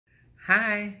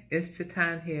Hi, it's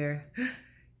Chatan here.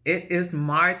 It is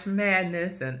March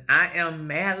Madness and I am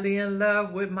madly in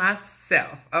love with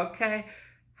myself, okay?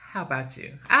 How about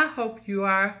you? I hope you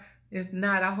are. If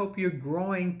not, I hope you're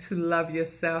growing to love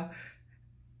yourself.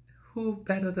 Who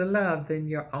better to love than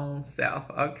your own self,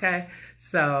 okay?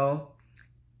 So,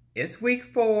 it's week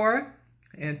 4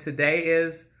 and today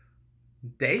is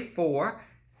day 4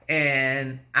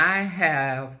 and I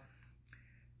have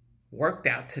worked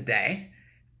out today.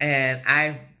 And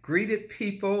I greeted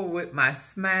people with my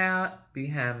smile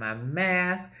behind my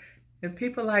mask. And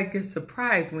people get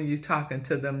surprised when you're talking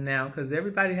to them now because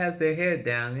everybody has their head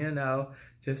down,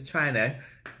 just trying to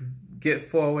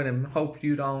get forward and hope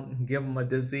you don't give them a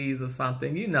disease or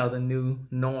something. You know the new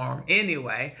norm.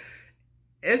 Anyway,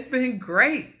 it's been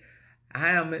great. I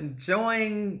am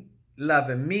enjoying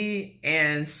loving me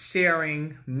and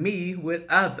sharing me with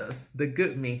others, the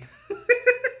good me.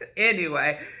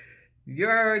 Anyway.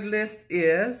 Your list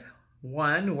is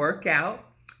 1, work out,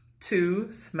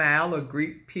 2, smile or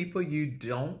greet people you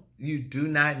do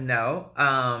not know,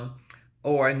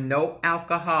 or no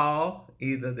alcohol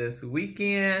either this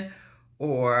weekend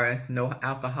or no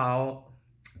alcohol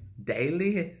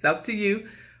daily. It's up to you.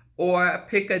 Or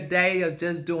pick a day of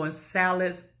just doing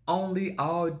salads only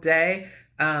all day.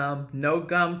 No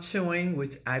gum chewing,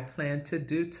 which I plan to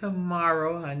do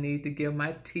tomorrow. I need to give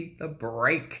my teeth a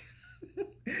break.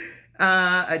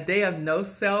 A day of no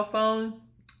cell phone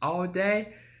all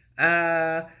day.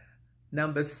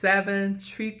 Number 7,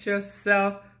 treat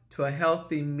yourself to a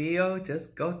healthy meal.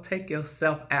 Just go take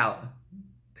yourself out.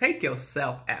 Take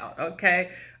yourself out, okay?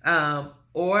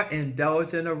 Or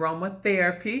indulge in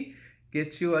aromatherapy.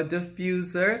 Get you a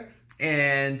diffuser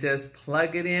and just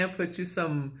plug it in. Put you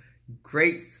some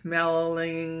great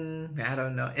smelling,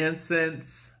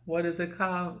 incense. What is it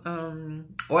called?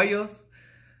 Oils.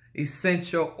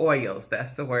 Essential oils,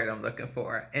 that's the word I'm looking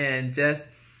for. And just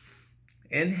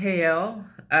inhale,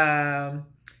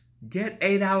 get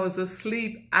 8 hours of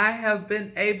sleep. I have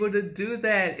been able to do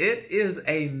that. It is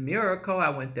a miracle.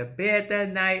 I went to bed that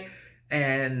night,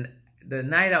 and the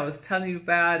night I was telling you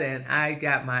about, and I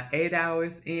got my 8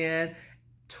 hours in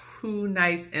 2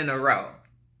 nights in a row.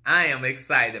 I am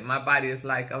excited. My body is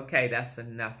like, okay, that's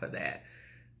enough of that.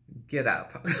 Get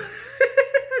up.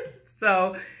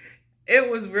 So, it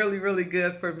was really, really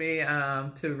good for me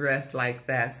to rest like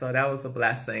that. So that was a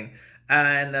blessing.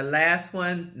 And the last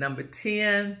one, number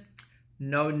 10,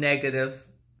 no negative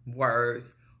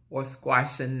words or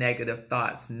squashing negative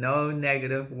thoughts. No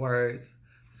negative words,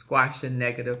 squashing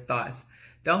negative thoughts.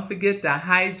 Don't forget to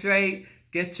hydrate.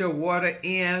 Get your water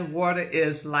in. Water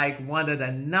is like one of the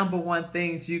 #1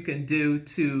 things you can do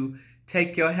to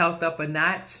take your health up a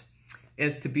notch.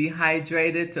 Is to be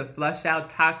hydrated, to flush out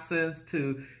toxins,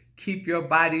 to keep your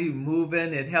body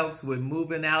moving. It helps with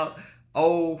moving out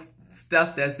old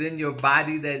stuff that's in your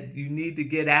body that you need to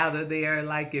get out of there.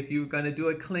 Like if you're going to do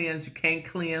a cleanse, you can't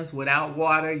cleanse without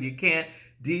water. You can't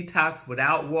detox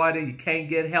without water. You can't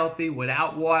get healthy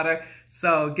without water.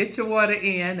 So get your water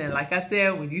in. And like I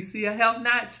said, when you see a health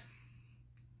notch,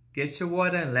 get your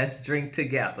water and let's drink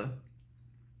together.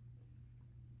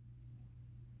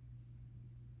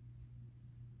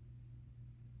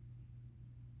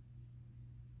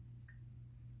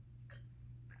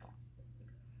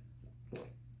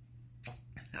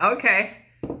 Okay,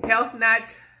 health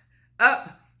notch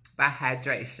up by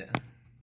hydration.